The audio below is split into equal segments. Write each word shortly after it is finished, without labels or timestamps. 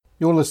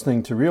You're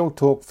listening to Real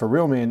Talk for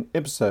Real Men,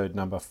 episode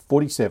number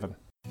 47.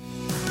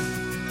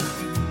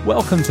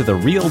 Welcome to the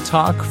Real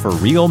Talk for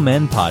Real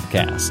Men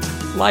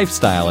podcast.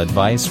 Lifestyle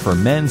advice for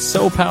men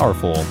so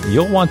powerful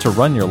you'll want to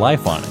run your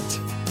life on it.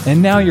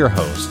 And now your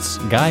hosts,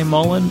 Guy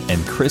Mullen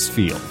and Chris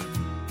Field.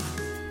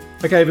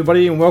 Okay,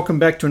 everybody, and welcome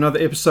back to another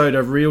episode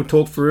of Real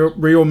Talk for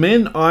Real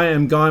Men. I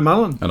am Guy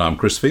Mullen. And I'm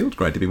Chris Field.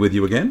 Great to be with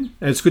you again.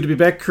 And it's good to be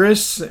back,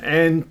 Chris.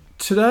 And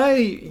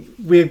today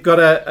we've got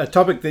a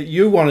topic that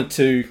you wanted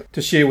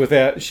to share with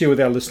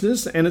our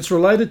listeners, and it's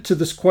related to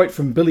this quote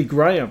from Billy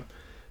Graham.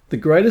 The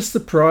greatest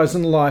surprise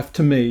in life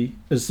to me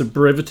is the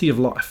brevity of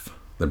life.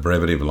 The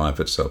brevity of life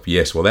itself.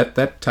 Yes, well,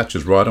 that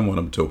touches right on what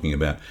I'm talking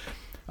about.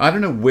 I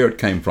don't know where it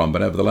came from,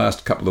 but over the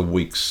last couple of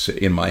weeks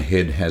in my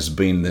head has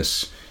been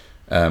this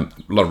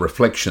lot of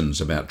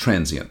reflections about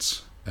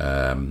transience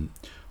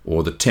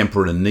or the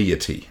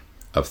temporaneity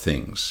of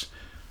things.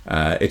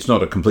 It's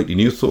not a completely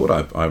new thought.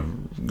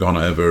 I've gone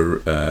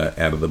over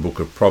out of the book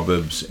of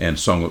Proverbs and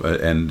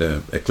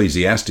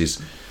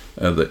Ecclesiastes,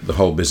 the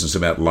whole business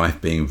about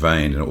life being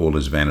vain and all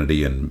is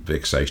vanity and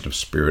vexation of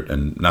spirit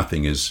and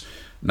nothing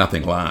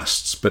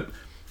lasts. But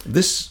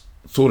this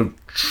thought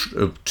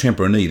of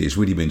temporaneity has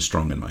really been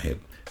strong in my head.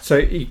 So,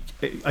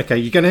 okay,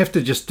 you're going to have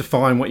to just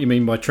define what you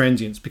mean by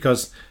transience,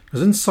 because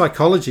in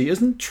psychology,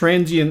 isn't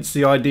transience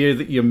the idea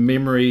that your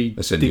memory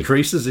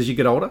decreases as you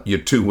get older? You're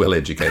too well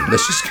educated.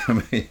 Let's just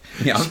come here.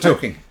 Yeah, I'm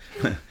talking.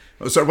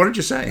 Sorry, what did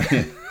you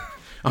say?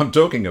 I'm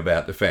talking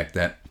about the fact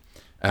that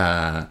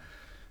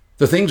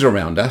the things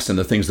around us and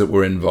the things that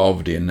we're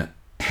involved in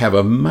have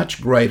a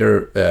much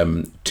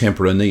greater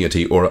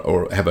temporaneity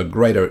or have a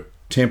greater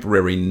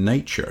temporary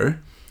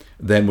nature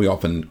than we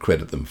often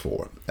credit them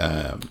for.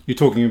 You're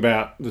talking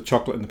about the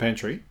chocolate in the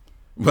pantry?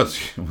 Well,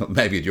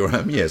 maybe at your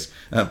home, yes.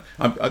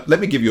 Let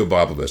me give you a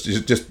Bible verse,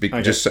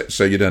 just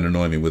so you don't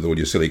annoy me with all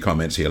your silly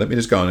comments here. Let me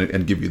just go on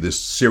and give you this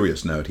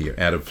serious note here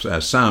out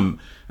of Psalm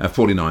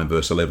 49,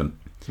 verse 11.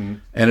 Mm-hmm.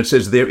 And it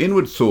says, their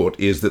inward thought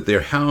is that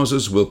their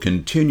houses will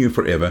continue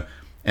forever,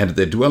 and that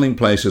their dwelling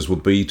places will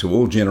be to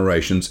all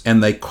generations,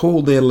 and they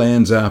call their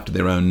lands after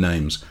their own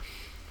names.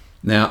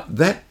 Now,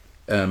 that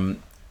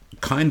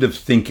kind of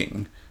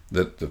thinking,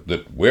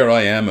 that where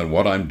I am and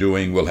what I'm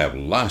doing will have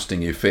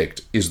lasting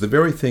effect, is the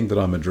very thing that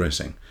I'm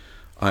addressing.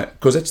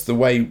 Because it's the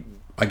way,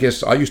 I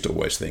guess I used to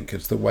always think,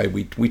 it's the way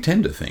we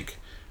tend to think,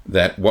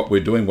 that what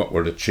we're doing, what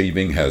we're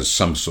achieving has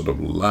some sort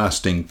of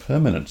lasting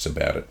permanence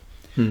about it.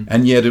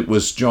 And yet it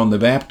was John the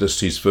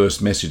Baptist, his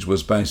first message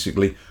was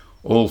basically,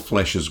 all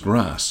flesh is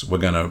grass. We're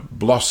going to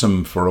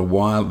blossom for a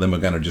while, then we're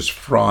going to just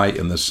fry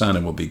in the sun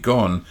and we'll be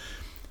gone.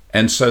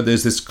 And so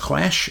there's this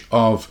clash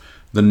of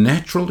the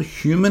natural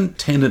human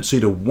tendency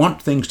to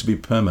want things to be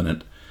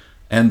permanent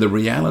and the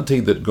reality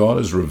that God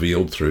has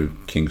revealed through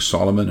King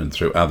Solomon and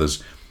through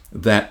others,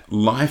 that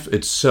life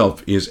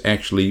itself is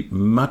actually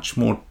much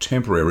more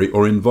temporary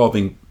or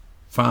involving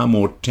far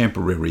more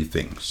temporary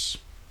things.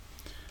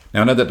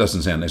 Now, I know that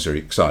doesn't sound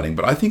necessarily exciting,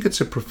 but I think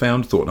it's a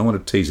profound thought, and I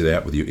want to tease it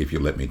out with you if you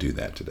let me do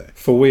that today.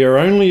 For we are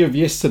only of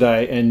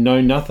yesterday and know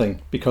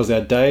nothing, because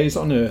our days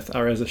on earth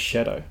are as a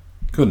shadow.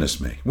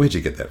 Goodness me, where'd you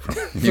get that from?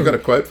 You got a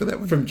quote for that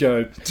one? From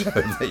Job. Job,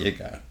 there you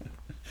go.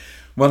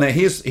 Well, now,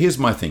 here's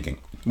my thinking.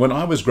 When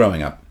I was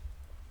growing up,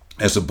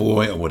 as a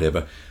boy or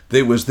whatever,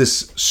 there was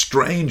this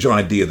strange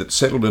idea that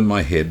settled in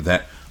my head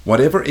that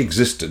whatever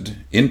existed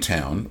in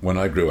town when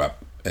I grew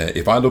up,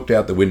 if I looked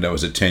out the window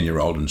as a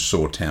 10-year-old and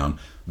saw town,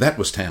 that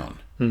was town.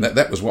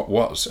 That was what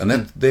was. And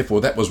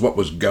therefore, that was what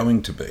was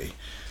going to be.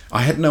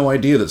 I had no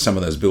idea that some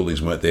of those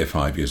buildings weren't there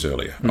 5 years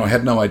earlier. I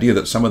had no idea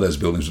that some of those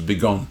buildings would be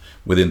gone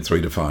within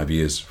 3 to 5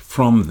 years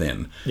from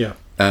then. Yeah.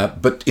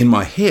 But in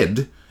my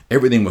head,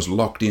 everything was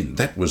locked in.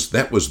 That was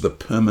the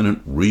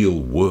permanent, real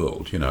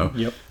world, you know.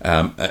 Yep.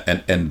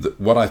 And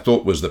what I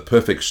thought was the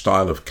perfect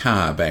style of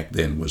car back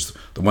then was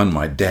the one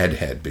my dad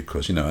had,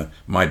 because, you know,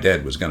 my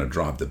dad was going to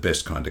drive the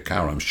best kind of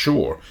car, I'm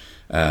sure.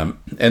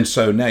 And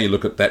so now you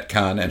look at that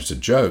car and it's a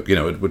joke. You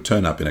know, it would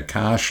turn up in a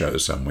car show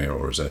somewhere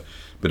or as a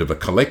bit of a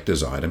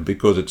collector's item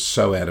because it's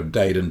so out of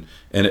date and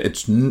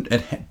it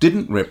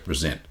didn't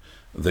represent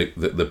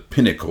the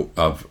pinnacle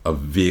of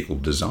vehicle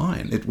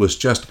design. It was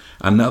just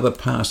another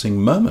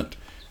passing moment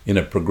in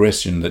a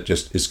progression that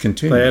just is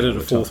continuing. They added a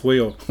fourth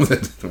wheel.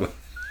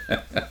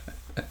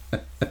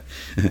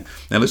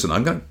 Now listen,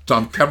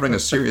 I'm covering a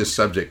serious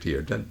subject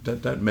here.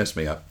 Don't mess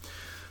me up.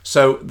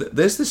 So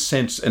there's this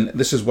sense, and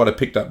this is what I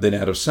picked up then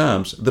out of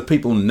Psalms, the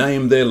people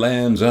name their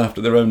lands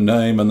after their own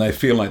name and they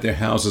feel like their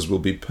houses will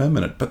be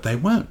permanent, but they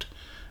won't.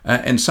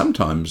 And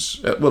sometimes,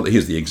 well,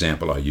 here's the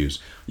example I use.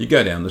 You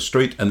go down the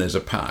street and there's a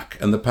park,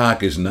 and the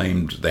park is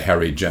named the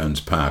Harry Jones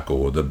Park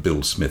or the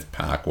Bill Smith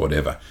Park,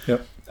 whatever.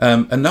 Yep.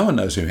 And no one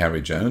knows who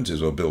Harry Jones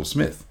is or Bill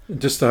Smith.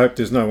 Just to hope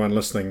there's no one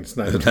listening.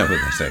 No,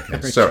 that's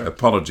okay. Sorry,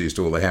 apologies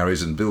to all the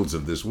Harrys and Bills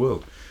of this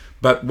world.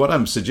 But what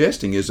I'm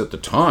suggesting is at the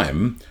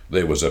time,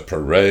 there was a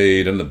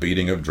parade and the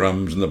beating of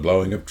drums and the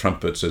blowing of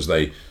trumpets as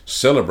they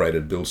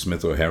celebrated Bill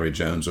Smith or Harry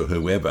Jones or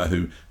whoever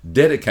who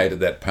dedicated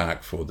that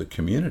park for the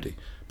community.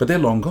 but they're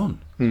long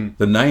gone.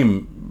 The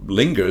name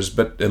lingers,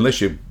 but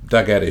unless you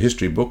dug out a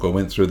history book or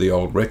went through the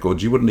old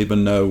records, you wouldn't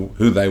even know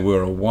who they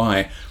were or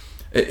why.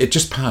 It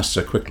just passed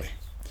so quickly.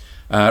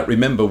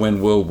 Remember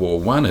when World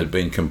War I had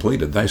been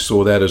completed, they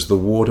saw that as the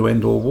war to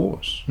end all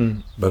wars,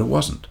 but it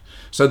wasn't.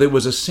 So there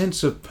was a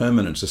sense of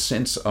permanence, a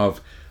sense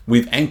of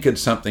we've anchored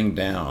something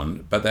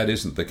down, but that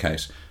isn't the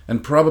case.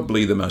 And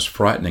probably the most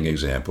frightening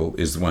example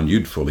is the one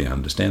you'd fully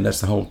understand. That's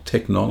the whole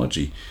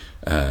technology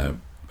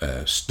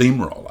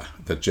steamroller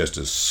that just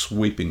is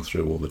sweeping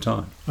through all the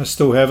time. I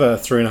still have a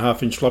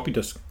 3.5-inch floppy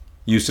disk.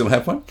 You still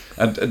have one?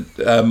 And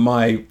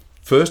my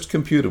first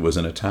computer was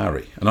an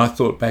Atari, and I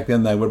thought back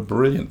then they were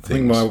brilliant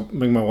things. I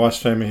think my wife's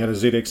family had a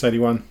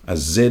ZX81. A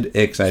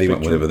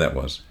ZX81, whatever that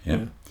was.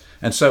 Yeah.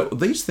 And so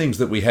these things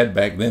that we had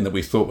back then that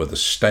we thought were the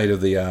state of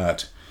the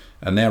art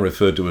are now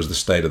referred to as the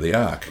state of the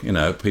arc.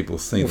 People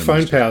think... Well,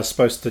 phone power is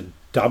supposed to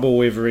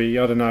double every,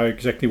 I don't know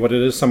exactly what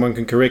it is, someone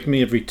can correct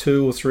me, every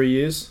 2 or 3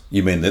 years.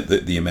 You mean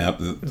the amount,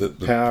 the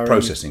power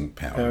processing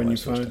power in your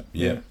phone?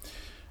 Yeah.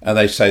 And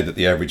they say that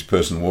the average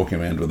person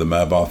walking around with a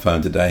mobile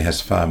phone today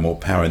has far more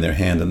power in their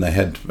hand than they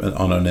had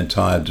on an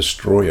entire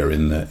destroyer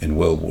in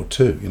World War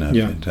II,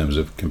 in terms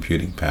of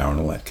computing power and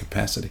all that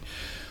capacity.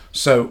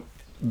 So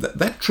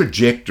that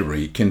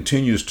trajectory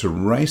continues to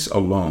race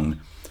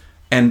along,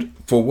 and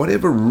for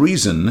whatever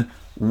reason,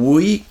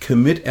 we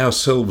commit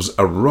ourselves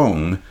a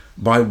wrong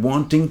by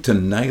wanting to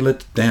nail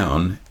it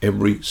down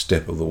every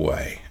step of the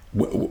way.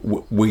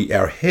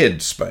 Our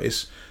head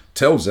space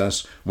tells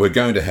us we're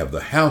going to have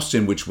the house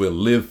in which we'll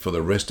live for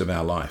the rest of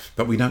our life,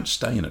 but we don't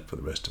stay in it for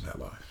the rest of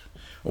our life.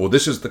 Or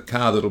this is the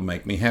car that'll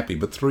make me happy,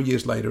 but 3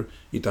 years later,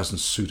 it doesn't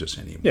suit us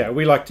anymore. Yeah,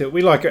 we like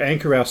to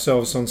anchor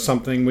ourselves on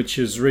something which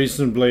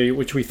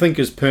we think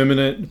is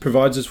permanent,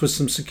 provides us with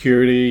some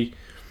security,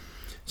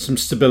 some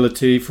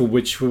stability, for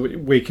which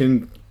we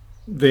can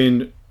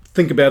then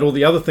think about all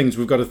the other things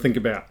we've got to think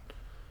about.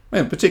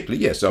 And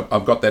particularly, yes,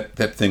 I've got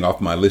that thing off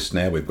my list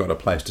now. We've got a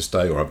place to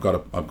stay, or I've got a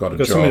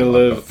job. Somewhere to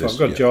live. I've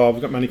got a job.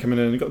 I've got money coming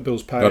in. I've got the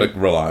bills paid. Got a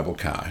reliable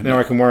car. Now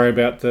I can worry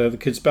about the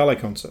kids' ballet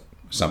concert.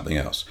 Something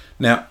else.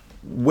 Now,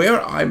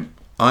 where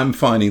I'm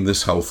finding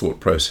this whole thought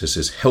process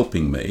is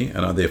helping me,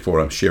 and therefore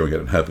I'm sharing it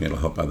and hoping it'll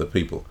help other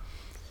people,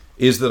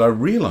 is that I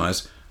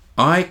realise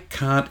I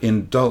can't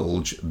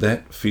indulge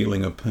that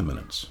feeling of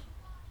permanence.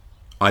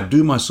 I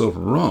do myself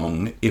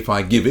wrong if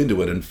I give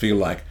into it and feel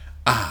like,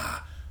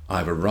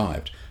 I've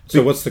arrived.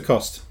 So what's the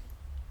cost?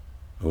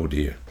 Oh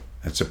dear,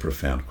 that's a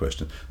profound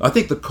question. I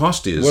think the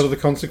cost is... What are the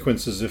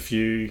consequences if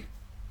you...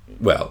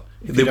 Well,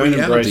 the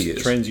reality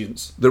is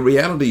transience. The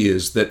reality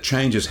is that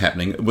change is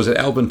happening. It was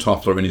Alvin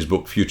Toffler in his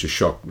book Future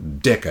Shock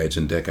decades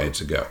and decades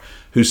ago,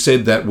 who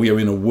said that we are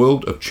in a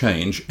world of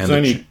change. And it's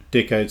only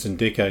decades and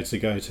decades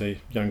ago to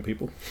young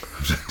people.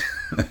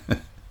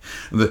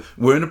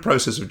 We're in a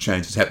process of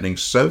change that's happening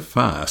so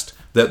fast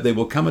that there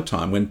will come a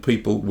time when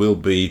people will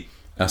be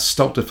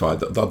stultified,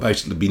 that they'll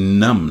basically be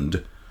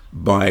numbed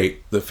by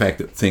the fact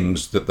that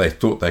things that they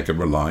thought they could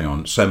rely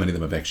on, so many of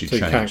them have actually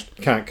changed.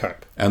 Can't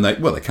cope. And they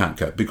can't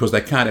cope because they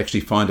can't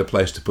actually find a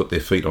place to put their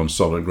feet on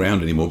solid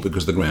ground anymore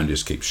because the ground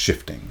just keeps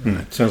shifting.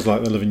 Right? Sounds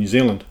like they live in New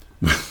Zealand.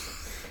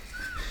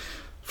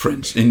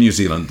 Friends, in New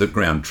Zealand, the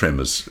ground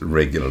tremors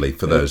regularly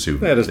for those who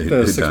don't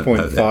know that.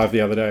 6.5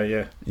 the other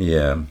day,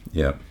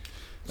 Yeah.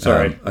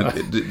 Sorry.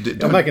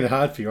 I'm making it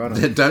hard for you, aren't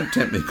I? Don't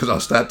tempt me because I'll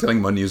start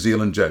telling my New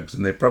Zealand jokes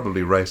and they're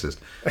probably racist.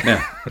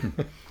 Now,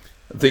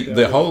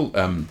 the whole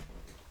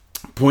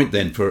point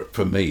then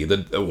for me,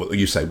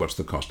 you say what's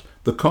the cost?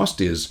 The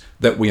cost is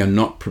that we are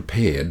not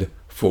prepared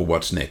for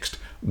what's next.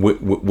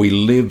 We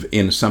live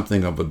in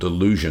something of a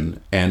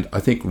delusion, and I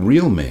think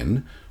real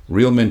men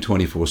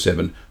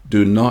 24/7,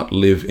 do not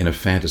live in a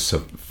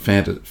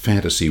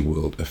fantasy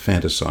world, a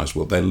fantasized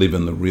world. They live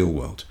in the real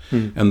world.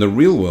 And the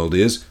real world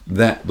is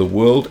that the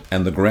world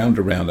and the ground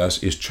around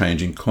us is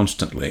changing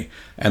constantly,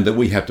 and that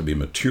we have to be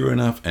mature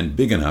enough and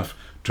big enough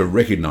to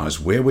recognize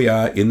where we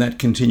are in that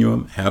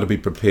continuum, how to be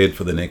prepared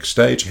for the next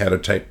stage, how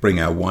to bring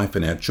our wife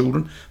and our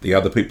children, the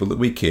other people that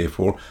we care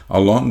for,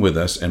 along with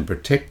us and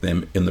protect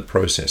them in the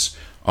process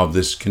of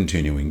this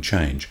continuing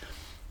change.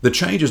 The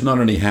change is not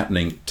only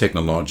happening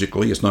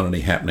technologically, it's not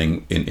only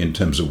happening in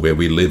terms of where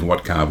we live,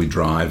 what car we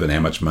drive, and how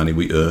much money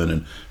we earn,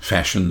 and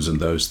fashions and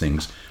those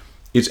things.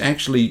 It's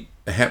actually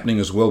happening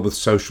as well with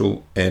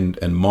social and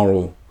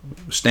moral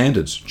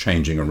standards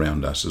changing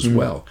around us as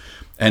well.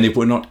 And if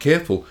we're not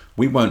careful,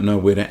 we won't know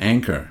where to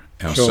anchor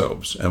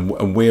ourselves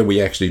and where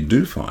we actually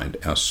do find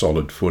our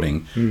solid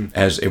footing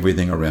as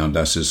everything around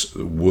us is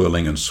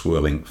whirling and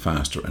swirling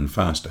faster and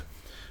faster.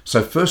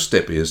 So first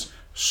step is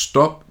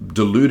stop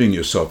deluding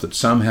yourself that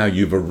somehow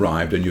you've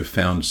arrived and you've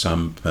found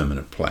some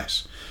permanent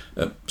place.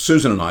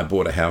 Susan and I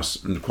bought a house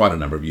quite a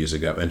number of years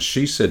ago, and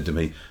she said to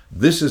me,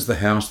 this is the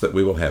house that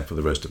we will have for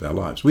the rest of our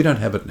lives. We don't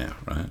have it now,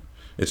 right?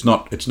 It's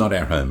not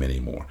our home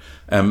anymore.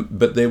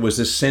 But there was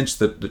this sense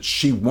that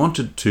she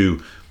wanted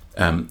to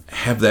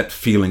have that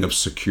feeling of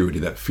security,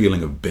 that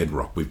feeling of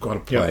bedrock. We've got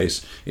a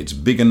place, it's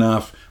big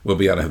enough, we'll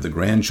be able to have the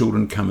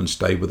grandchildren come and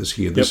stay with us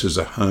here. This is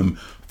a home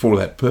for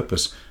that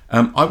purpose.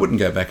 I wouldn't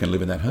go back and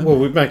live in that home. Well,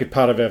 we'd make it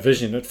part of our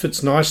vision. It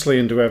fits nicely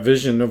into our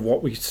vision of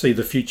what we see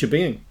the future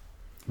being.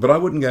 But I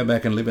wouldn't go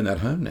back and live in that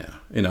home now.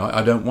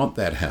 I don't want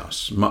that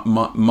house.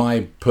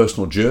 My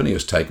personal journey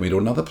has taken me to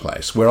another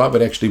place where I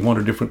would actually want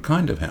a different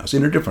kind of house,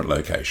 in a different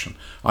location.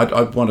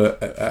 I'd want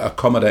to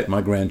accommodate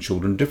my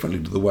grandchildren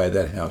differently to the way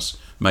that house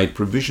made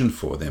provision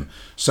for them.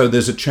 So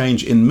there's a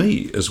change in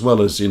me as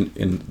well as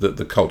in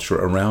the culture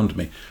around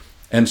me.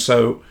 And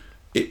so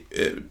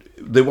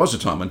there was a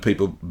time when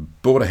people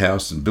bought a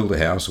house and built a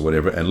house or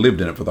whatever and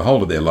lived in it for the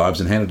whole of their lives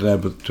and handed it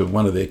over to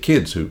one of their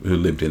kids who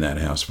lived in that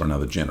house for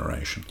another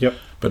generation. Yep.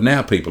 But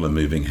now people are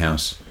moving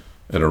house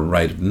at a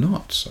rate of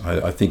knots.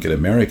 I think in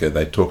America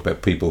they talk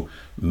about people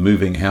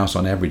moving house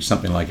on average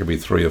something like every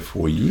 3 or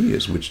 4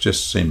 years, which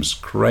just seems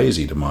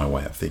crazy to my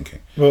way of thinking.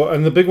 Well,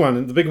 and the big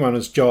one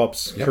is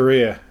jobs,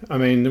 career. I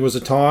mean, there was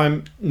a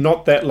time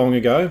not that long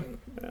ago,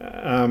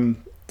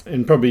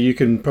 and probably you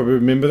can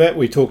remember that.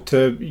 We talked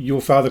to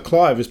your father,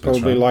 Clive, is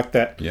probably like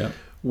that. Yeah.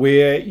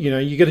 Where,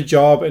 you get a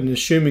job and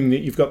assuming that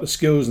you've got the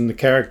skills and the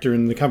character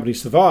and the company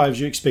survives,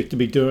 you expect to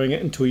be doing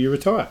it until you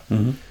retire.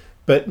 Mm-hmm.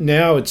 But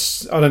now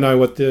it's, I don't know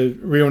what the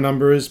real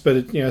number is,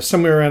 but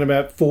somewhere around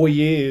about 4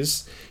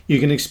 years, you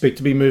can expect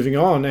to be moving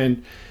on.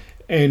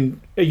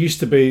 And it used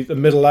to be the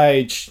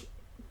middle-age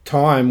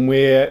time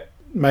where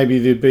maybe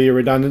there'd be a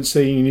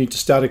redundancy and you need to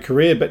start a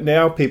career, but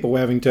now people are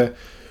having to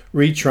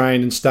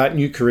retrain and start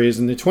new careers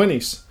in their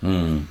 20s.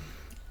 Mm.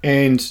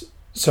 And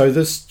so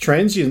this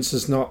transience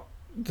is not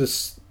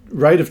this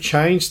rate of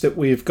change that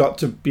we've got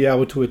to be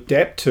able to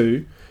adapt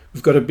to.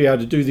 We've got to be able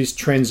to do these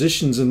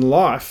transitions in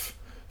life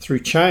through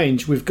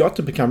change. We've got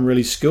to become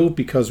really skilled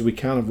because we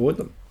can't avoid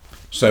them.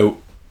 So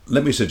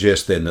let me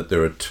suggest then that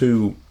there are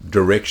 2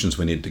 directions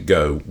we need to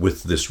go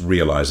with this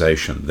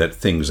realization that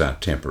things are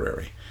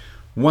temporary.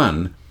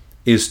 One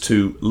is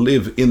to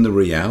live in the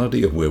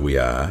reality of where we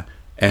are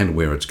and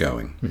where it's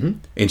going,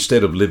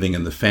 instead of living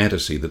in the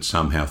fantasy that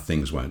somehow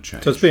things won't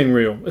change. So it's being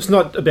real. It's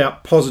not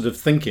about positive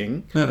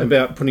thinking,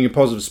 about putting a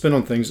positive spin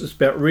on things. It's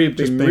about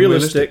being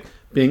realistic,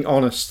 being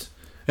honest.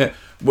 Yeah.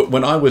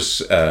 When I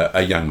was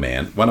a young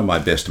man, one of my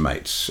best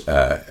mates,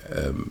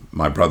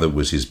 my brother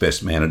was his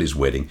best man at his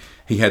wedding.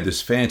 He had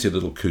this fancy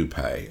little coupe,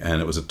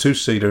 and it was a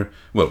 2-seater.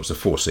 Well, it was a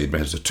 4-seater,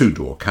 but it was a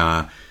 2-door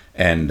car.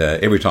 And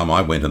every time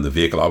I went in the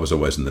vehicle, I was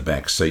always in the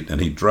back seat.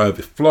 And he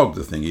flogged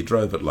the thing. He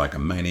drove it like a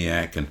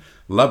maniac and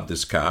loved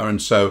this car.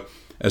 And so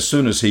as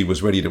soon as he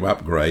was ready to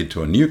upgrade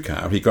to a new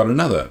car, he got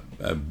another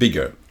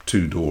bigger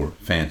 2-door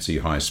fancy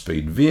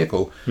high-speed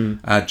vehicle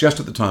just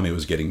at the time he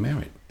was getting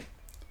married.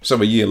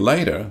 So a year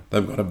later,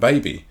 they've got a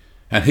baby,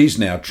 and he's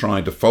now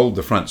trying to fold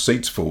the front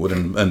seats forward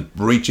and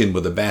reach in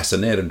with a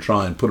bassinet and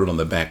try and put it on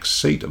the back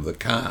seat of the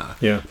car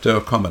to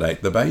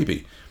accommodate the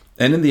baby.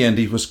 And in the end,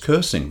 he was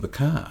cursing the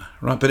car,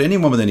 right? But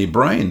anyone with any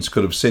brains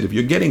could have said, if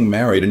you're getting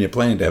married and you're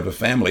planning to have a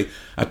family,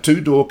 a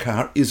 2-door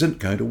car isn't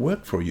going to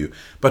work for you.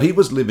 But he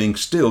was living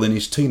still in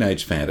his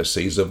teenage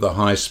fantasies of the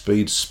high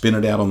speed, spin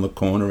it out on the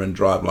corner and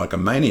drive like a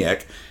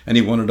maniac. And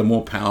he wanted a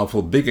more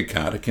powerful, bigger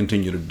car to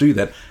continue to do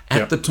that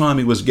at the time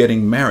he was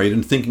getting married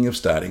and thinking of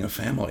starting a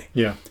family.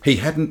 Yeah. He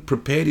hadn't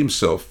prepared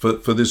himself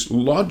for this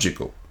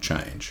logical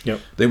change.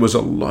 Yep. There was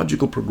a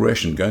logical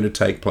progression going to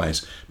take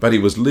place, but he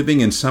was living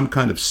in some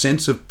kind of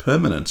sense of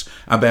permanence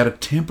about a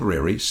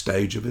temporary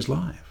stage of his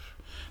life.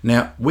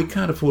 Now, we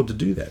can't afford to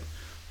do that.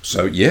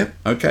 So,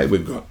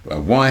 we've got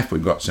a wife,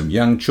 we've got some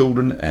young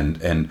children,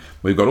 and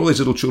we've got all these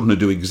little children who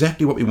do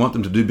exactly what we want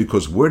them to do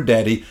because we're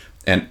daddy,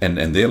 and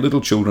they're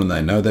little children.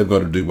 They know they've got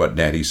to do what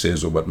daddy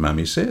says or what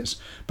mummy says.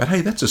 But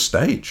hey, that's a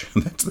stage.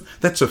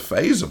 That's a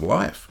phase of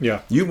life.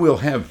 Yeah. You will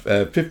have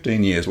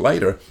 15 years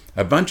later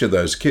a bunch of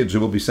those kids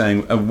who will be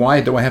saying,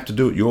 why do I have to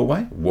do it your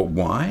way?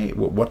 Why?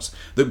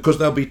 Because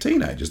they'll be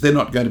teenagers. They're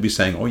not going to be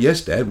saying, oh,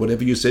 yes, Dad,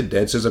 whatever you said,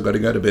 Dad says I've got to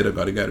go to bed, I've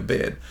got to go to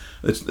bed.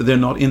 They're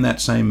not in that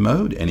same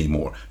mode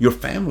anymore. Your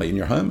family and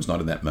your home's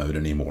not in that mode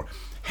anymore.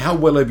 How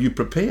well have you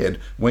prepared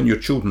when your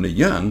children are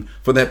young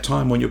for that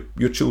time when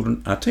your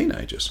children are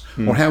teenagers?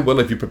 Or how well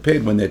have you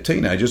prepared when they're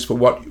teenagers for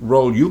what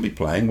role you'll be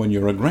playing when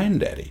you're a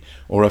granddaddy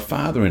or a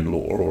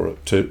father-in-law or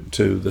to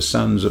the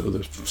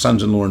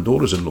sons-in-law and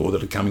daughters-in-law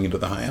that are coming into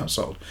the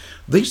household?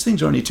 These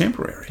things are only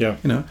temporary. Yeah.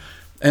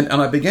 And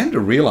I began to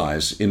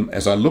realize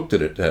as I looked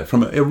at it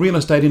from a real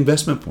estate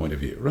investment point of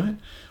view, right?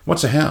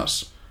 What's a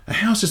house? A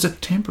house is a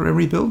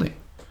temporary building.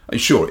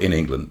 Sure, in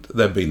England,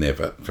 they've been there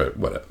for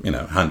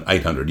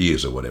 800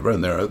 years or whatever,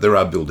 and there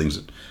are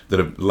buildings that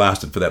have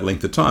lasted for that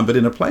length of time. But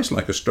in a place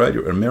like Australia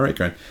or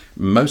America and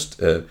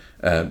most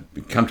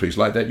countries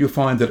like that, you'll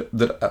find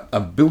that a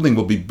building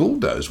will be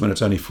bulldozed when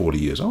it's only 40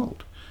 years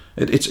old.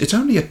 It's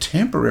only a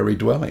temporary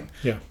dwelling.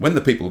 Yeah. When the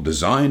people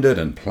designed it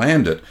and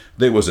planned it,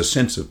 there was a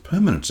sense of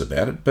permanence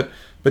about it. But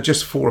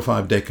just 4 or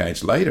 5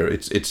 decades later,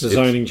 the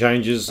zoning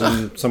changes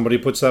and somebody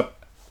puts up.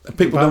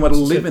 People don't want to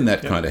live in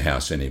that kind of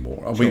house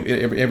anymore. Sure.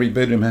 Every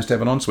bedroom has to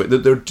have an ensuite.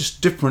 There are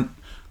just different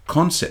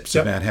concepts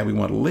about how we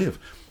want to live.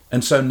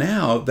 And so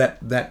now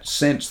that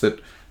sense that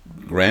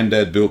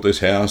Granddad built this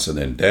house and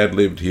then Dad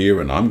lived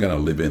here and I'm going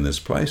to live in this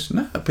place,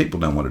 no, people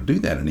don't want to do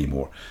that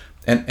anymore.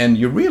 And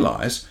you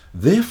realize,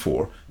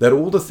 therefore, that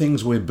all the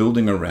things we're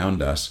building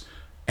around us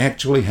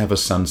actually have a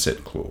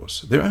sunset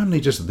clause. They're only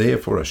just there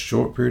for a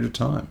short period of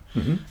time.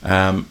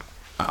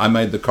 I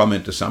made the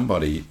comment to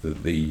somebody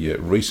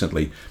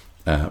recently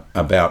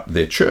about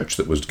their church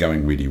that was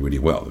going really, really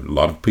well. A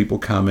lot of people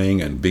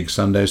coming and big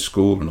Sunday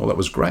school and all that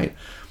was great.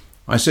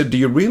 I said, do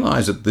you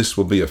realize that this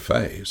will be a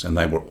phase? And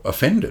they were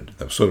offended.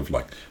 They were sort of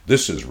like,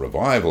 this is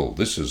revival.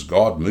 This is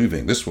God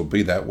moving. This will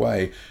be that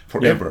way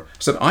forever. I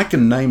said, I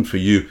can name for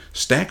you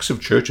stacks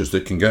of churches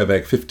that can go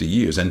back 50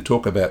 years and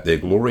talk about their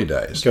glory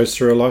days. It goes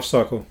through a life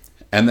cycle.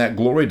 And that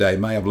glory day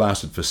may have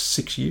lasted for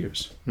 6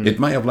 years. It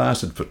may have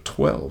lasted for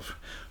 12.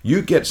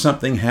 You get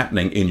something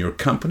happening in your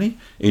company,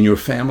 in your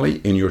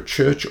family, in your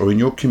church, or in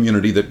your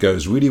community that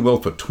goes really well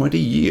for 20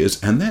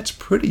 years, and that's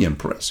pretty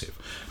impressive.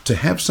 To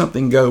have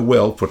something go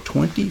well for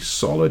 20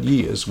 solid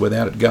years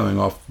without it going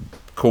off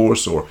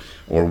course or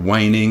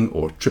waning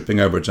or tripping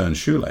over its own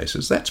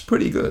shoelaces, that's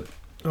pretty good.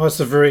 Oh, it's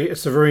a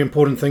very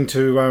important thing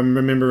to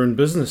remember in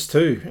business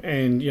too.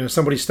 And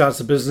somebody starts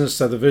a business,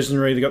 so the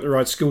visionary, they got the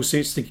right skill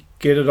sets to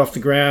get it off the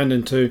ground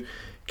and to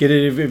get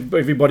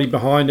everybody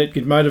behind it,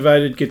 get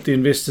motivated, get the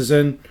investors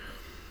in,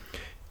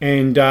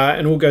 and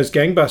all goes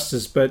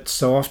gangbusters. But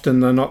so often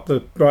they're not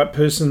the right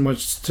person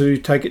wants to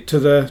take it to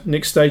the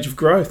next stage of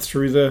growth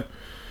through the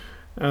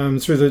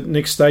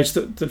next stage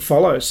that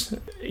follows.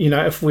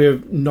 If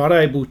we're not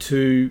able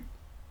to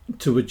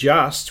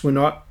adjust, we're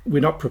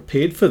not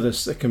prepared for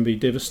this. It can be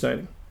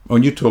devastating.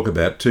 When you talk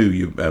about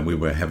too, we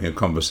were having a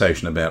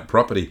conversation about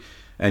property,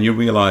 and you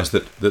realise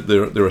that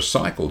there are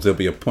cycles. There'll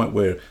be a point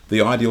where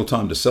the ideal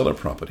time to sell a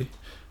property,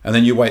 and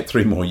then you wait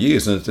 3 more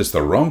years, and it's just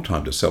the wrong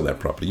time to sell that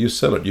property. You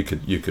sell it, you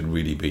could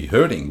really be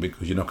hurting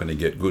because you're not going to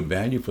get good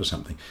value for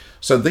something.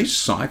 So these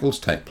cycles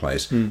take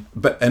place,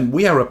 and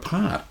we are a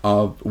part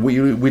of.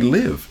 We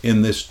live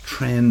in this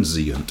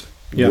transient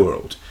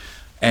world,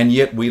 and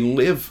yet we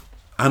live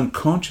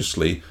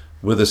unconsciously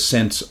with a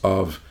sense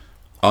of,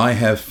 I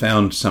have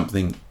found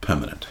something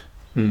permanent.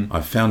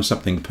 I've found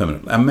something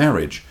permanent. A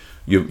marriage.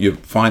 You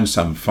find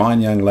some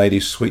fine young lady,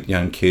 sweet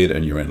young kid,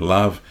 and you're in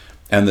love,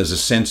 and there's a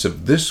sense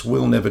of this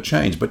will never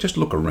change. But just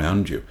look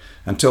around you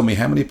and tell me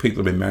how many people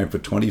have been married for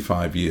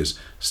 25 years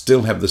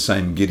still have the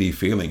same giddy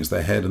feelings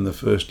they had in the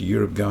first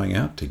year of going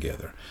out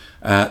together.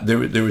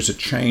 There is a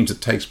change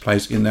that takes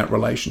place in that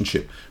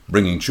relationship,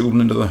 bringing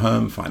children into the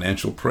home,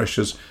 financial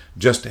pressures,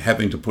 just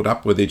having to put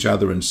up with each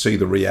other and see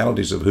the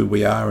realities of who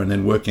we are, and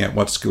then working out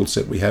what skill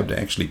set we have to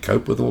actually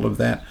cope with all of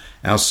that,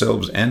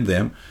 ourselves and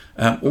them.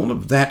 All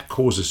of that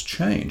causes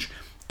change.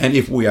 And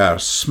if we are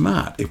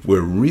smart, if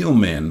we're real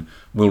men,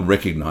 we'll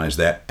recognize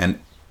that. And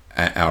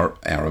our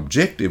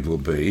objective will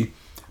be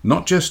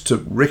not just to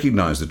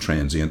recognize the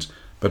transience,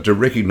 but to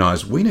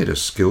recognize we need a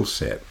skill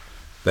set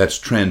that's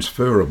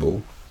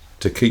transferable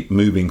to keep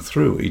moving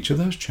through each of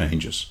those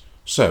changes.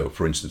 So,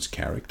 for instance,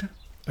 character.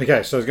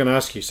 Okay, so I was going to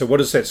ask you, so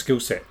what is that skill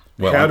set?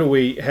 Well, how do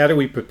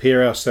we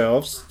prepare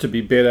ourselves to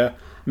be better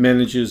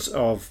managers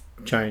of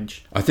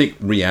change? I think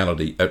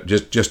reality,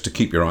 just to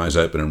keep your eyes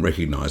open and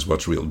recognize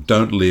what's real.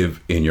 Don't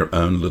live in your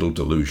own little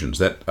delusions.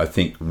 That, I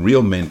think,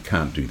 real men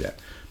can't do that.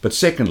 But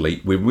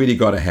secondly, we've really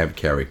got to have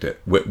character.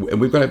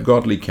 We've got to have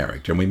godly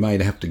character, and we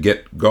may have to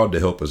get God to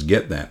help us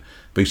get that,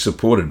 be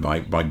supported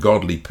by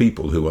godly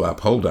people who will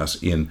uphold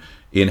us in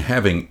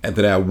having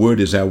that our word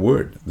is our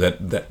word,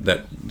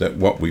 that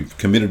what we've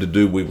committed to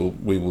do we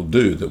will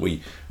do, that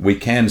we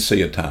can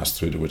see a task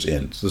through to its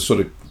end. So the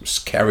sort of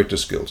character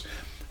skills.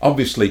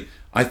 Obviously,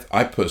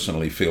 I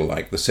personally feel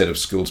like the set of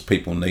skills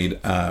people need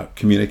are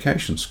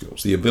communication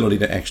skills, the ability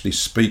to actually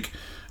speak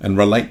and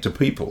relate to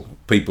people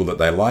that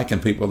they like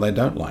and people they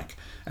don't like,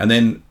 and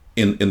then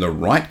in the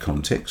right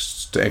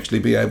contexts to actually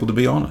be able to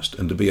be honest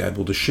and to be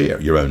able to share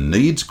your own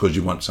needs because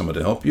you want someone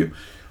to help you,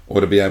 or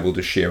to be able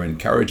to share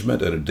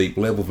encouragement at a deep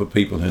level for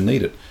people who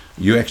need it.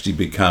 You actually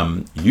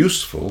become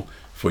useful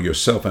for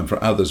yourself and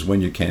for others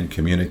when you can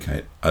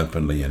communicate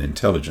openly and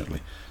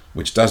intelligently,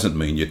 which doesn't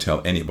mean you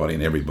tell anybody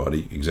and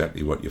everybody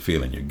exactly what you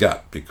feel in your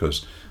gut,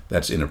 because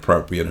that's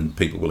inappropriate and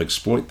people will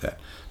exploit that.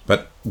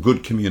 But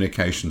good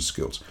communication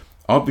skills.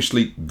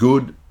 Obviously,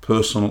 good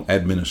personal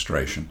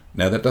administration.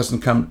 Now, that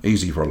doesn't come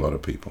easy for a lot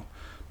of people,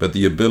 but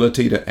the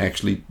ability to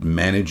actually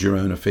manage your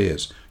own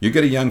affairs. You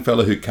get a young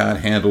fellow who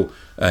can't handle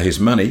his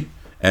money,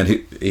 and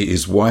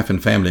his wife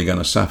and family are going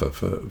to suffer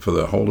for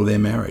the whole of their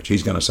marriage.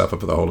 He's going to suffer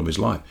for the whole of his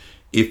life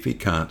if he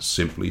can't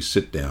simply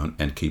sit down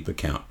and keep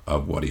account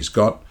of what he's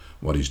got,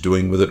 what he's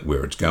doing with it,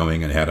 where it's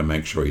going, and how to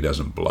make sure he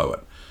doesn't blow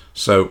it.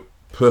 So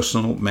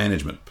personal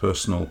management,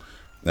 personal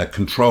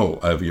control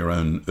over your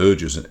own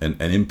urges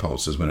and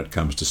impulses when it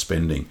comes to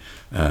spending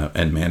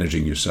and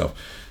managing yourself.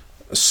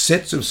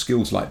 Sets of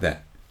skills like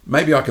that.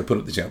 Maybe I could put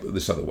it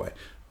this other way.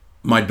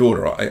 My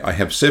daughter, I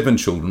have 7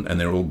 children, and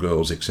they're all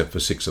girls except for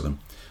 6 of them.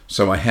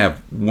 So I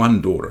have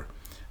one daughter,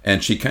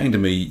 and she came to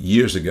me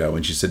years ago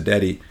and she said,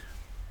 "Daddy,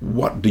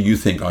 what do you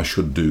think I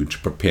should do to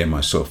prepare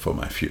myself for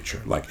my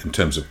future, like in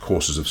terms of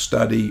courses of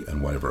study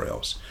and whatever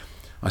else?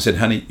 I said,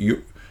 honey,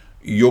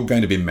 you're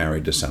going to be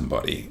married to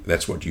somebody.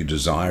 That's what you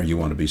desire. You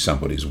want to be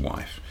somebody's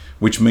wife,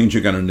 which means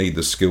you're going to need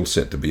the skill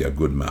set to be a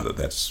good mother.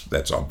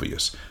 That's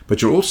obvious.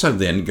 But you're also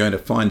then going to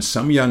find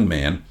some young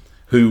man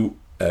who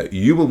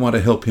you will want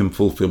to help him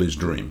fulfill his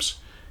dreams.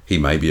 He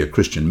may be a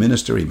Christian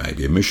minister, he may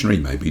be a missionary,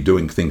 he may be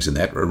doing things in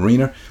that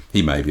arena,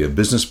 he may be a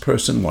business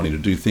person wanting to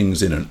do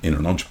things in an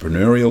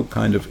entrepreneurial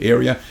kind of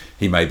area,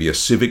 he may be a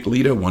civic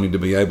leader wanting to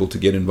be able to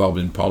get involved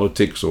in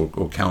politics or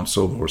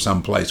council or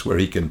some place where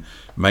he can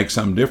make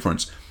some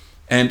difference.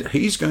 And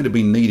he's going to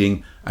be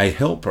needing a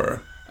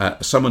helper,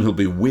 someone who'll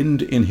be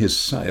wind in his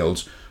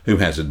sails, who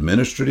has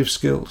administrative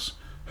skills,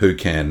 who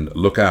can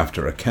look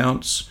after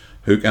accounts,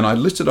 and I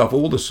listed off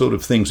all the sort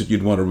of things that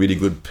you'd want a really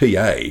good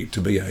PA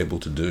to be able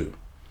to do.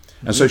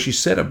 And so she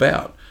set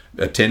about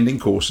attending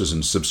courses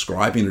and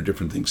subscribing to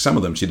different things. Some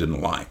of them she didn't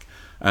like,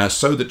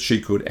 so that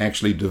she could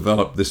actually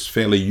develop this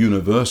fairly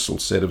universal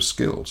set of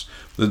skills.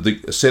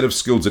 The set of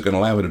skills that can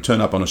allow her to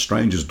turn up on a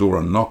stranger's door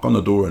and knock on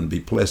the door and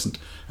be pleasant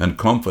and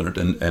confident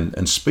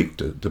and speak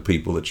to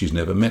people that she's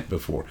never met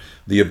before.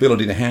 The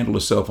ability to handle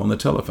herself on the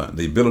telephone.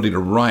 The ability to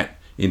write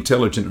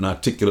intelligent and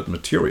articulate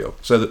material.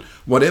 So that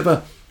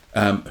whatever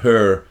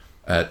her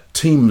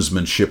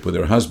teamsmanship with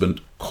her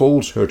husband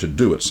calls her to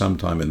do at some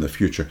time in the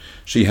future,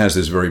 she has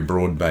this very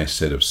broad-based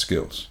set of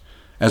skills,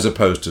 as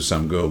opposed to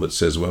some girl that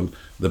says, well,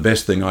 the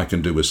best thing I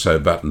can do is sew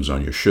buttons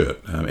on your shirt.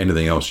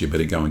 Anything else, you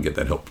better go and get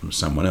that help from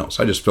someone else.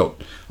 I just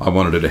felt I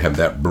wanted her to have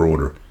that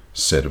broader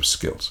set of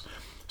skills.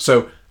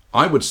 So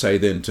I would say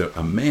then to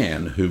a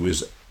man who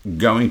is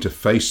going to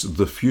face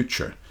the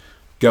future,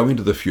 go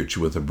into the future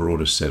with a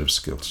broader set of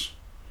skills,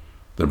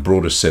 the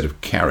broadest set of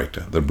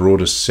character, the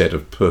broadest set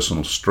of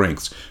personal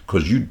strengths,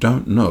 because you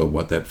don't know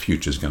what that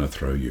future is going to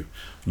throw you.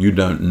 You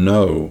don't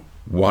know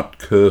what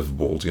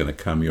curveball is going to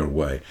come your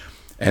way.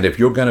 And if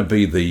you're going to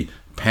be the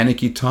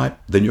panicky type,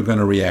 then you're going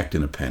to react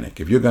in a panic.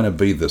 If you're going to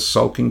be the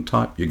sulking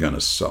type, you're going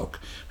to sulk.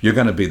 If you're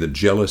going to be the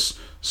jealous,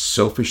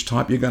 selfish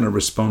type, you're going to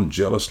respond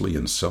jealously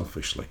and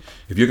selfishly.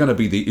 If you're going to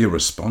be the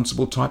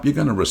irresponsible type, you're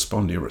going to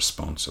respond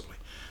irresponsibly.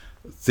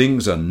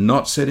 Things are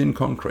not set in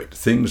concrete.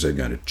 Things are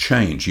going to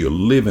change. You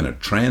live in a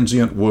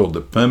transient world.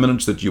 The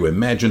permanence that you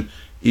imagine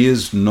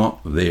is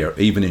not there,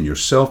 even in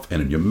yourself and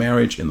in your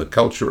marriage, in the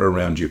culture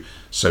around you.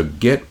 So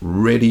get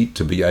ready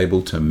to be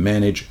able to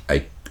manage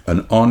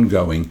an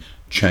ongoing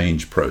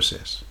change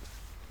process.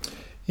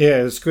 Yeah,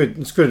 it's good.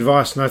 It's good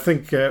advice. And I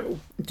think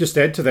just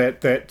add to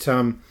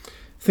that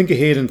think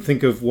ahead and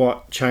think of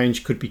what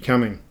change could be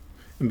coming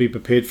and be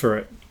prepared for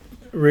it.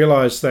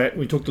 Realize that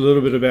we talked a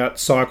little bit about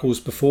cycles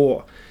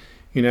before.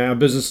 You know, our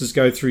businesses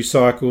go through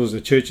cycles,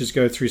 the churches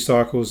go through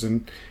cycles,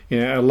 and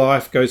our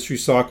life goes through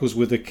cycles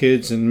with the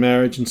kids and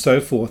marriage and so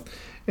forth.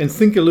 And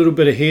think a little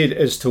bit ahead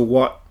as to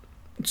what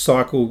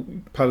cycle,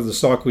 part of the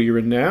cycle you're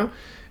in now,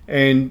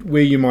 and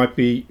where you might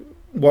be,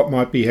 what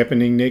might be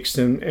happening next,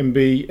 and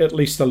be at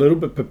least a little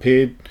bit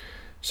prepared,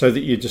 so that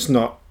you're just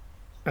not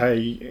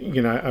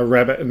a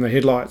rabbit in the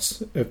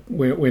headlights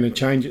when it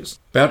changes.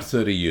 About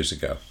 30 years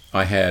ago,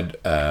 I had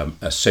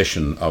a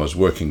session. I was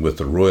working with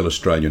the Royal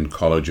Australian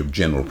College of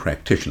General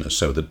Practitioners,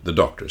 so the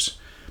doctors,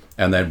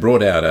 and they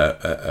brought out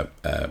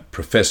a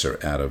professor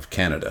out of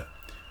Canada,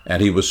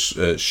 and he was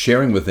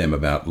sharing with them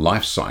about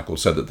life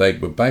cycles, so that they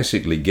were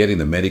basically getting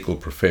the medical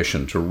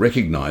profession to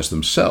recognize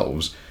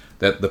themselves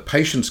that the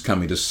patients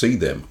coming to see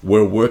them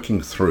were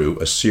working through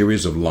a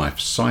series of life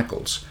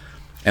cycles,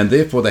 and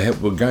therefore they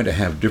were going to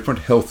have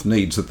different health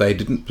needs that they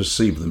didn't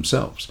perceive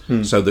themselves.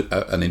 So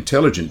that an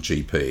intelligent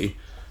GP,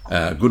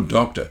 a good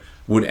doctor,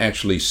 would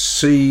actually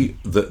see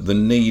the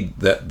need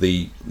that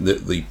the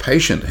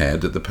patient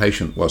had, that the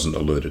patient wasn't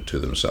alerted to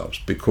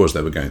themselves, because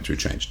they were going through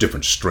change,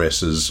 different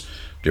stresses,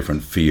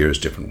 different fears,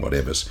 different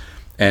whatevers.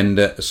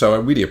 And so I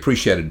really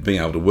appreciated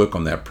being able to work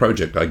on that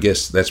project. I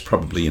guess that's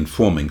probably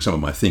informing some of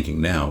my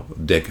thinking now,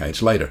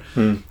 decades later,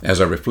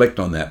 as I reflect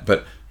on that.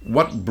 But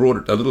what brought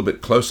it a little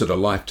bit closer to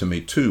life to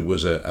me too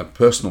was a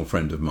personal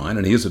friend of mine,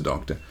 and he is a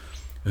doctor,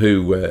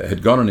 who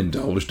had gone and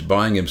indulged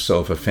buying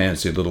himself a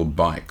fancy little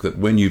bike that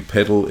when you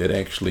pedal, it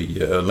actually,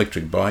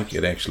 electric bike,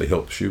 it actually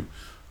helps you.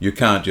 You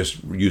can't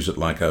just use it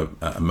like a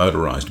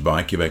motorized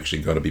bike. You've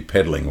actually got to be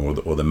pedaling,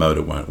 or the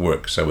motor won't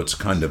work. So it's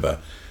kind of a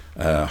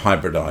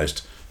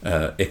hybridized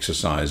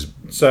exercise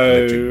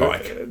electric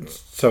bike.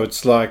 So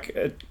it's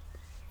like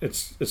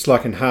it's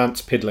like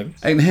enhanced pedaling.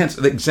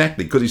 Enhanced,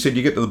 exactly, because he said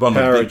you get to the bottom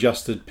power of the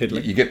adjusted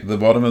pedaling. You get to the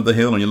bottom of the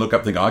hill and you look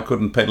up, think, I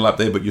couldn't pedal up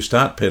there, but you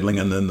start pedaling,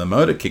 and then the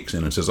motor kicks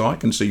in and says, I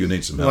can see you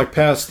need some help. Like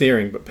power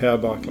steering, but power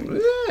biking.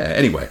 Yeah.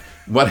 Anyway,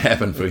 what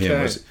happened for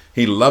him was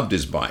he loved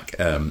his bike.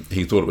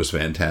 He thought it was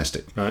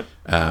fantastic. Right.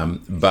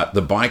 But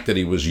the bike that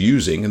he was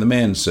using, and the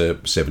man's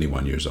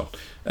 71 years old,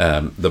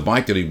 the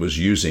bike that he was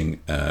using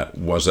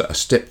was a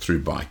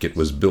step-through bike. It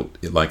was built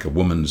like a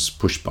woman's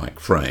push bike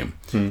frame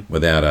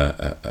without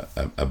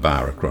a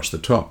bar across the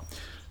top.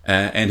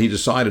 And he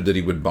decided that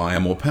he would buy a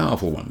more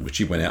powerful one, which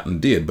he went out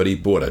and did, but he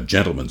bought a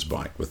gentleman's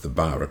bike with the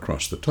bar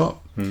across the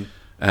top.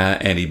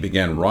 and he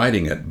began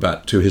riding it.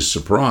 But to his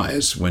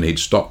surprise, when he'd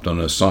stopped on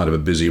the side of a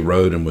busy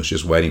road and was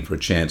just waiting for a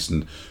chance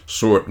and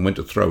saw it and went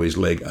to throw his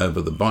leg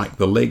over the bike,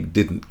 the leg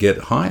didn't get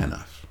high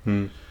enough.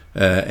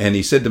 And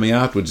he said to me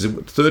afterwards,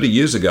 30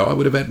 years ago, I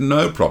would have had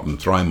no problem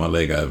throwing my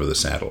leg over the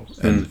saddle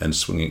and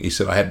swinging. He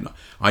said,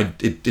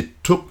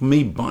 it took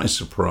me by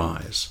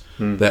surprise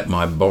that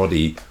my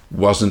body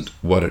wasn't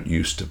what it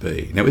used to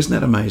be. Now, isn't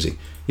that amazing?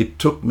 It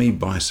took me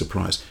by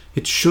surprise.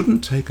 It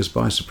shouldn't take us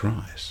by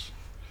surprise.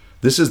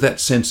 This is that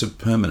sense of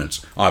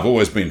permanence. I've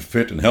always been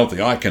fit and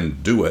healthy. I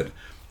can do it.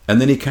 And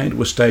then he came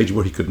to a stage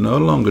where he could no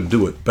longer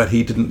do it, but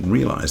he didn't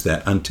realize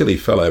that until he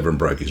fell over and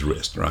broke his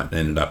wrist, right? And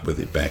ended up with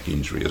a back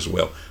injury as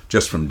well,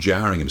 just from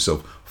jarring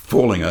himself,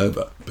 falling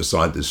over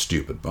beside this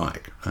stupid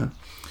bike. Right?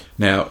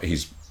 Now,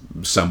 he's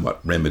somewhat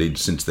remedied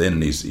since then,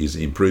 and he's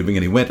improving.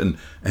 And he went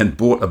and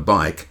bought a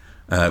bike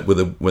with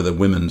a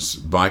women's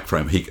bike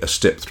frame, a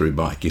step-through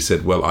bike. He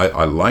said, well,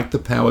 I like the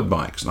powered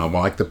bikes, and I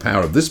like the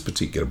power of this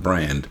particular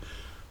brand,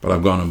 but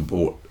I've gone and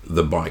bought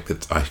the bike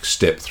that I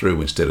step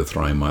through instead of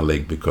throwing my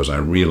leg, because I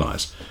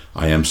realise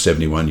I am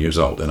 71 years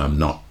old and I'm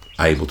not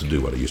able to do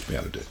what I used to be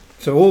able to do.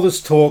 So all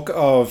this talk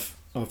of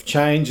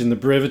change and the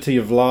brevity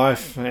of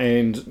life,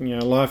 and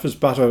life is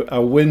but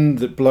a wind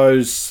that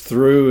blows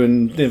through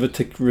and never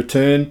to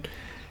return.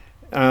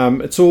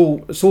 It's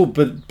all a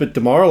bit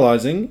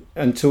demoralising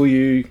until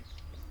you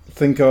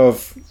think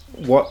of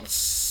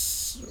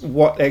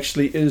what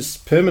actually is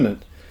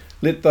permanent.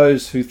 Let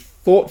those who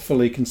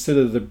thoughtfully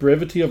consider the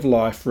brevity of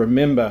life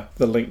remember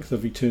the length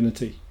of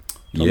eternity.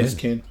 Thomas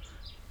Ken.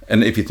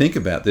 And if you think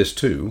about this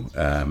too,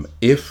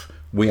 if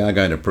we are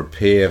going to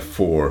prepare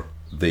for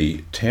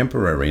the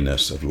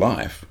temporariness of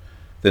life,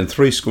 then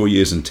 70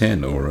 years and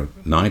 10 or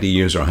 90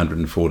 years or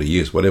 140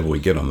 years, whatever we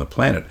get on the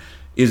planet,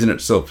 is in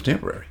itself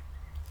temporary.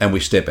 And we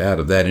step out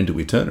of that into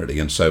eternity.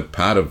 And so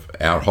part of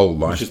our whole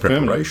life's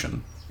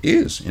preparation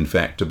is, in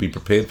fact, to be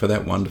prepared for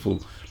that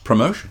wonderful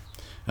promotion.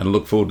 And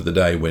look forward to the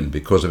day when,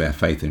 because of our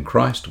faith in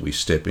Christ, we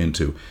step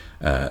into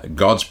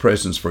God's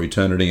presence for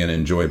eternity and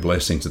enjoy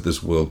blessings that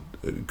this world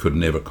could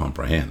never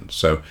comprehend.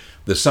 So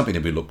there's something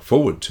that we look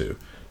forward to.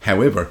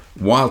 However,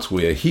 whilst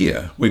we are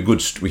here, we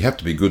have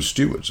to be good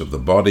stewards of the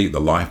body, the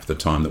life, the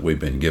time that we've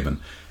been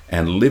given.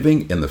 And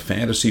living in the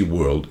fantasy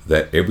world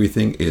that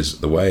everything is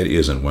the way it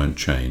is and won't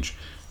change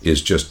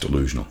is just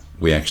delusional.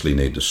 We actually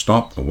need to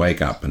stop and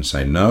wake up and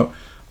say, no,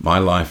 my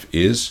life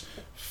is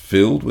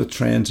filled with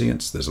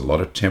transience. There's a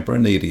lot of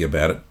temporaneity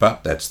about it,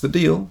 but that's the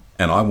deal.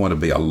 And I want to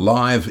be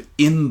alive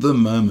in the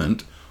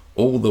moment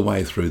all the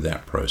way through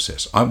that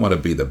process. I want to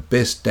be the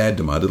best dad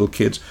to my little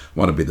kids. I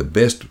want to be the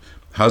best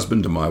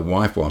husband to my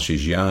wife while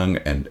she's young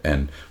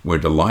and we're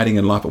delighting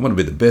in life. I want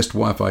to be the best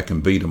wife I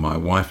can be to my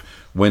wife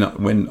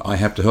when I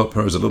have to help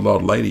her as a little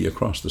old lady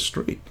across the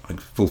street. I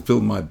fulfill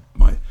my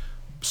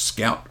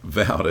scout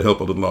vow to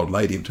help a little old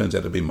lady, and it turns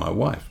out to be my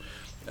wife.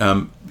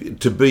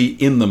 To be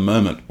in the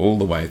moment all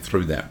the way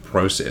through that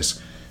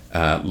process,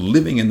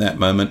 living in that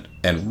moment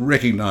and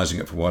recognizing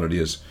it for what it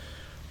is.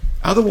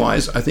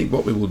 Otherwise, I think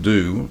what we will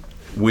do,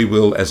 we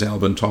will, as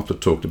Alvin Toffler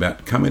talked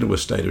about, come into a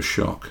state of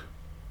shock.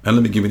 And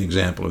let me give you an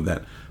example of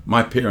that.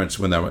 My parents,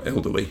 when they were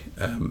elderly,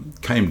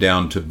 came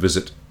down to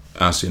visit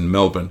us in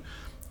Melbourne.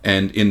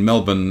 And in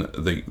Melbourne,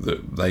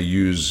 they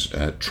use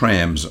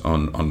trams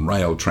on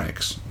rail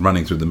tracks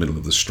running through the middle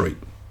of the street,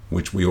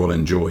 which we all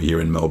enjoy here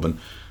in Melbourne.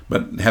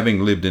 But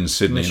having lived in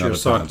Sydney and other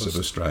parts of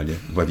Australia,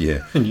 well,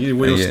 yeah. And you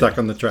were stuck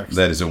on the tracks.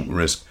 That is a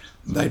risk.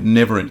 They'd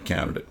never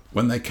encountered it.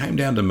 When they came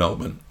down to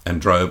Melbourne and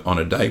drove on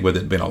a day where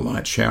there'd been a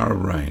light shower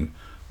of rain,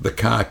 the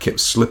car kept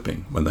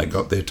slipping when they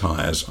got their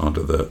tyres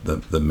onto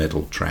the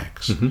metal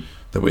tracks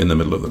that were in the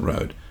middle of the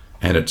road.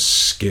 And it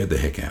scared the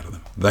heck out of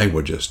them. They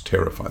were just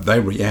terrified. They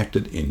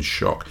reacted in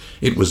shock.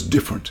 It was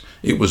different.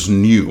 It was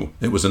new.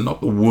 It was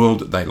not the world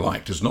that they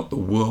liked. It's not the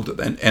world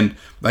that... And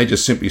they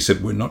just simply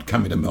said, we're not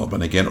coming to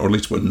Melbourne again, or at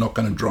least we're not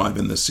going to drive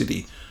in the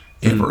city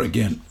ever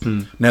again.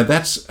 Now,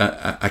 that's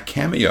a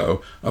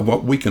cameo of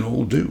what we can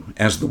all do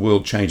as the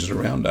world changes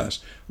around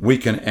us. We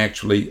can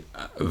actually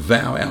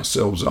vow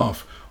ourselves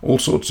off all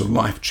sorts of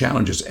life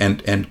challenges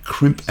and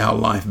crimp our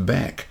life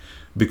back,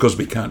 because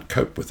we can't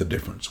cope with the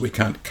difference. We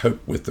can't cope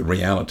with the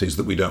realities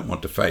that we don't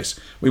want to face.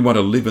 We want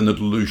to live in the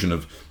delusion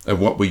of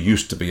what we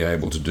used to be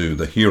able to do,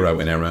 the hero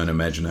in our own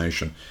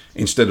imagination,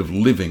 instead of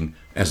living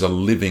as a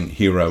living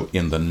hero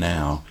in the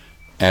now,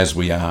 as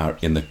we are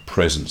in the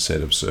present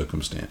set of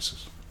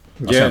circumstances.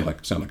 I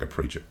sound like a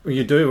preacher. Well,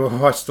 you do.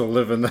 Well, I still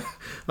live in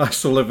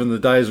the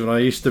days when I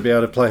used to be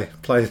able to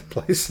play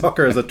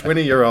soccer as a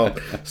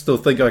 20-year-old. Still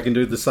think I can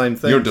do the same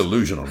thing. You're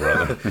delusional,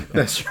 brother.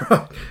 That's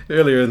right.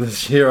 Earlier in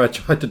this year, I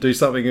tried to do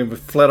something and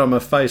was flat on my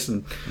face,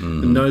 and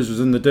the nose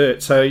was in the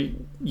dirt. So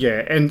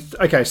yeah, and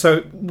okay.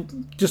 So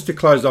just to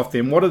close off,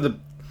 then, what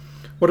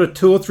are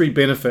 2 or 3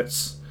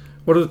 benefits?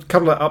 What are a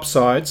couple of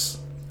upsides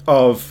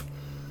of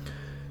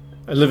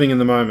living in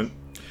the moment?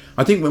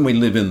 I think when we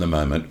live in the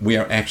moment, we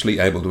are actually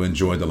able to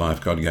enjoy the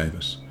life God gave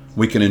us.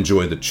 We can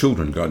enjoy the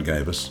children God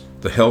gave us,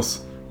 the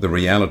health, the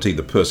reality,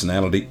 the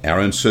personality, our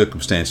own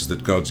circumstances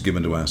that God's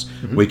given to us.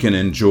 We can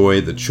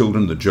enjoy the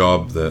children, the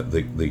job,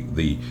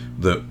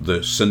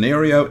 the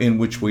scenario in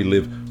which we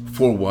live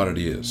for what it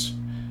is.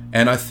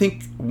 And I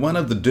think one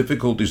of the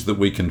difficulties that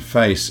we can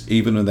face,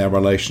 even in our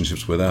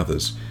relationships with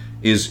others,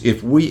 is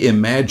if we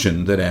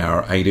imagine that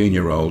our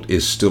 18-year-old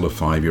is still a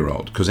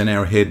 5-year-old, because in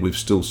our head we've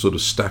still sort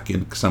of stuck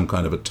in some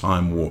kind of a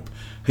time warp.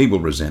 He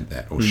will resent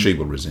that, or she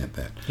will resent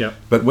that. Yep.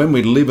 But when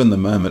we live in the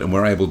moment and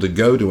we're able to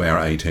go to our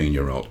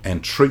 18-year-old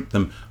and treat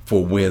them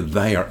for where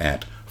they are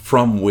at,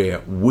 from where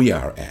we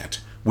are at,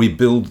 we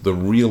build the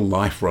real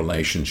life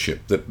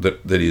relationship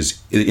that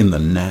is in the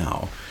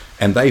now.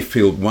 And they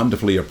feel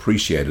wonderfully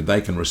appreciated.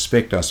 They can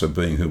respect us for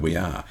being who we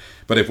are.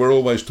 But if we're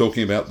always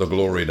talking about the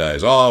glory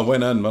days,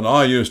 when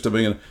I used to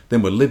be,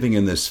 then we're living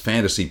in this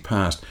fantasy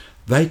past.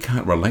 They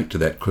can't relate to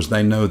that because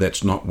they know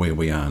that's not where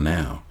we are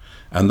now.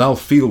 And they'll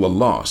feel the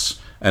loss,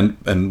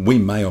 and we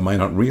may or may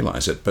not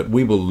realize it, but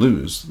we will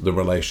lose the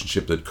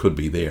relationship that could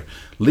be there.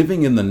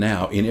 Living in the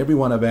now, in every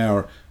one of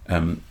our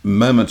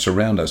moments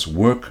around us,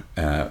 work,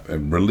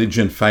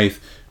 religion,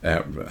 faith,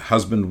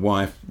 husband,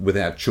 wife, with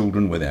our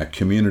children, with our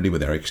community,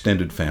 with our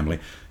extended family,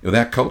 with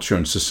our culture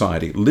and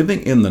society,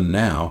 living in the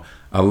now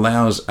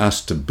allows us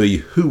to be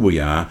who we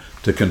are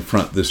to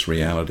confront this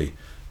reality.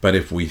 But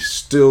if we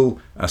still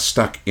are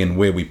stuck in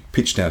where we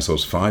pitched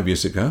ourselves 5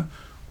 years ago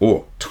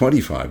or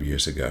 25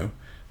 years ago,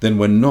 then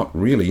we're not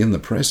really in the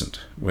present.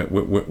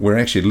 We're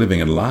actually living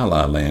in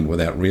la-la land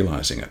without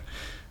realizing it.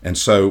 And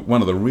so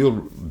one of the real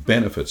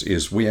benefits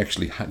is we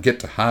actually get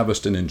to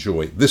harvest and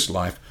enjoy this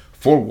life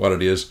for what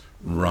it is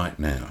right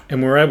now.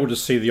 And we're able to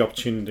see the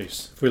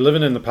opportunities. If we're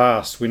living in the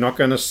past, we're not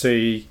going to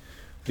see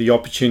the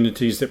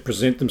opportunities that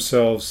present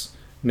themselves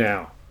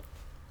now.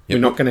 Yep.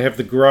 We're not going to have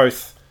the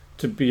growth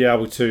to be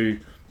able to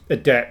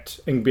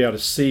adapt and be able to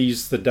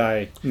seize the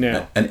day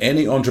now. And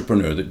any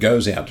entrepreneur that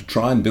goes out to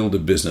try and build a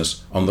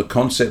business on the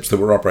concepts that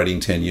were operating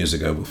 10 years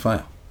ago will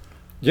fail.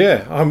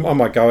 Yeah, I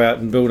might go out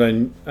and build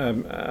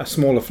a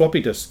smaller floppy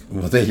disk.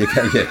 Well, there you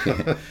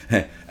go.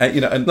 Yeah.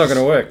 It's not going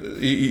to work.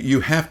 You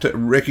have to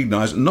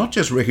recognize, not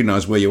just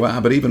recognize where you are,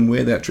 but even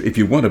where that. If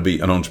you want to be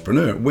an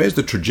entrepreneur, where's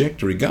the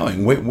trajectory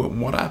going?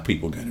 What are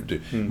people going to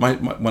do?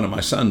 One of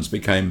my sons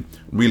became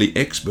really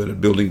expert at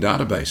building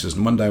databases,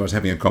 and one day I was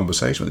having a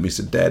conversation with him. He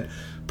said, "Dad,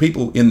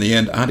 people in the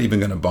end aren't even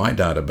going to buy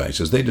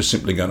databases. They're just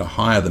simply going to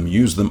hire them,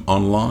 use them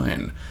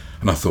online."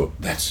 And I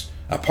thought, that's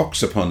a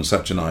pox upon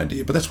such an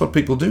idea, but that's what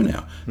people do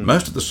now.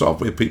 Most of the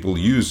software people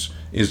use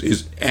is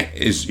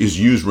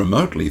used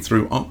remotely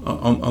through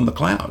on the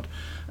cloud,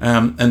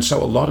 and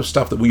so a lot of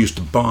stuff that we used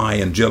to buy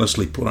and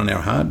jealously put on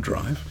our hard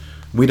drive,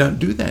 we don't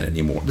do that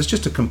anymore. There's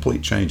just a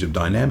complete change of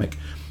dynamic.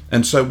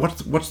 And so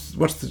what's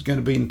going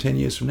to be in 10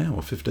 years from now,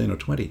 or 15 or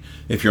 20?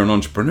 If you're an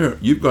entrepreneur,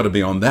 you've got to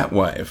be on that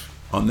wave,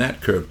 on that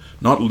curve,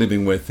 not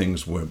living where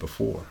things were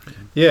before.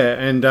 Yeah,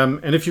 and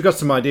if you've got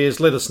some ideas,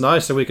 let us know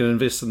so we can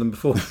invest in them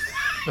before.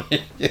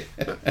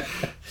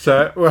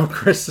 So, well,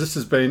 Chris, this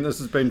has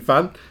been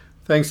fun.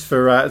 Thanks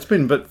for it's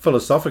been a bit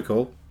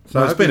philosophical.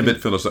 So it's been a bit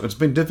philosophical. It's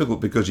been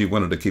difficult because you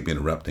wanted to keep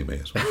interrupting me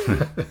as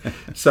well.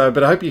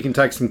 But I hope you can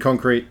take some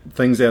concrete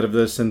things out of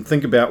this and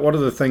think about what are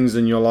the things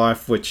in your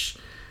life which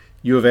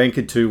you have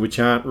anchored to, which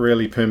aren't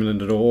really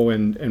permanent at all,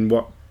 and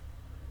what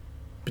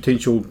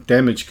potential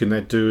damage can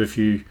that do if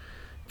you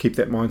keep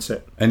that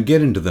mindset. And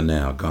get into the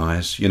now,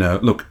 guys.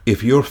 Look,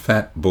 if you're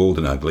fat, bald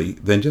and ugly,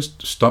 then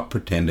just stop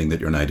pretending that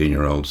you're an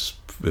 18-year-old's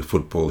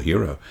football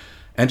hero.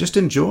 And just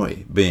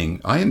enjoy being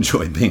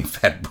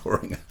fat,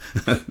 boring.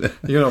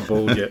 You're not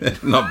bald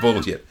yet. Not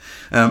bald yet.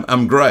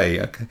 I'm grey.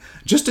 Okay.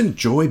 Just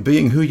enjoy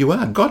being who you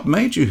are. God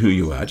made you who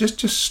you are. Just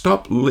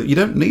stop. You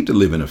don't need to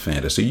live in a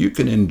fantasy. You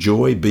can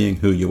enjoy being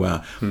who you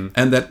are.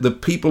 And that the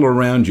people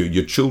around you,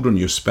 your children,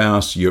 your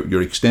spouse,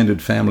 your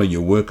extended family,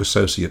 your work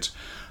associates,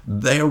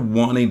 they're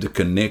wanting to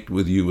connect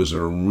with you as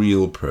a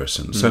real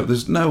person. So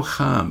there's no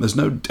harm. There's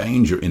no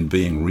danger in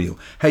being real.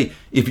 Hey,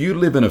 if you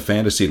live in a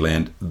fantasy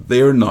land,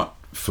 they're not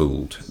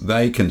fooled.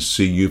 They can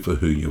see you for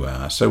who you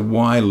are. So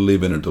why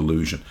live in a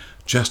delusion?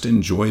 Just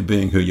enjoy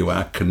being who you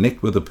are.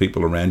 Connect with the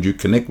people around you.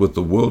 Connect with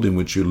the world in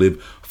which you live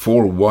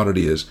for what it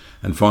is,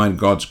 and find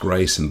God's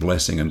grace and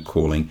blessing and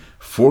calling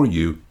for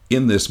you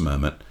in this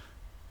moment,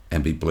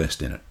 and be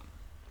blessed in it.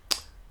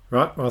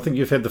 Right. Well, I think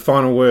you've had the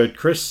final word,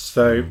 Chris.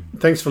 So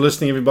thanks for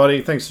listening,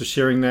 everybody. Thanks for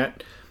sharing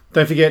that.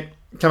 Don't forget,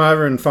 come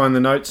over and find the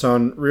notes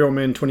on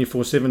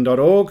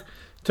realmen247.org.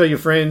 Tell your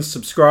friends,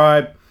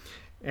 subscribe,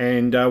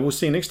 and we'll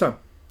see you next time.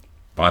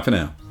 Bye for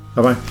now.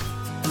 Bye-bye.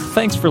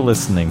 Thanks for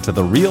listening to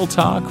the Real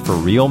Talk for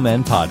Real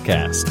Men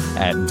podcast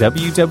at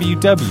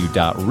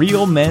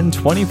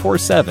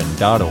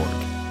www.realmen247.org.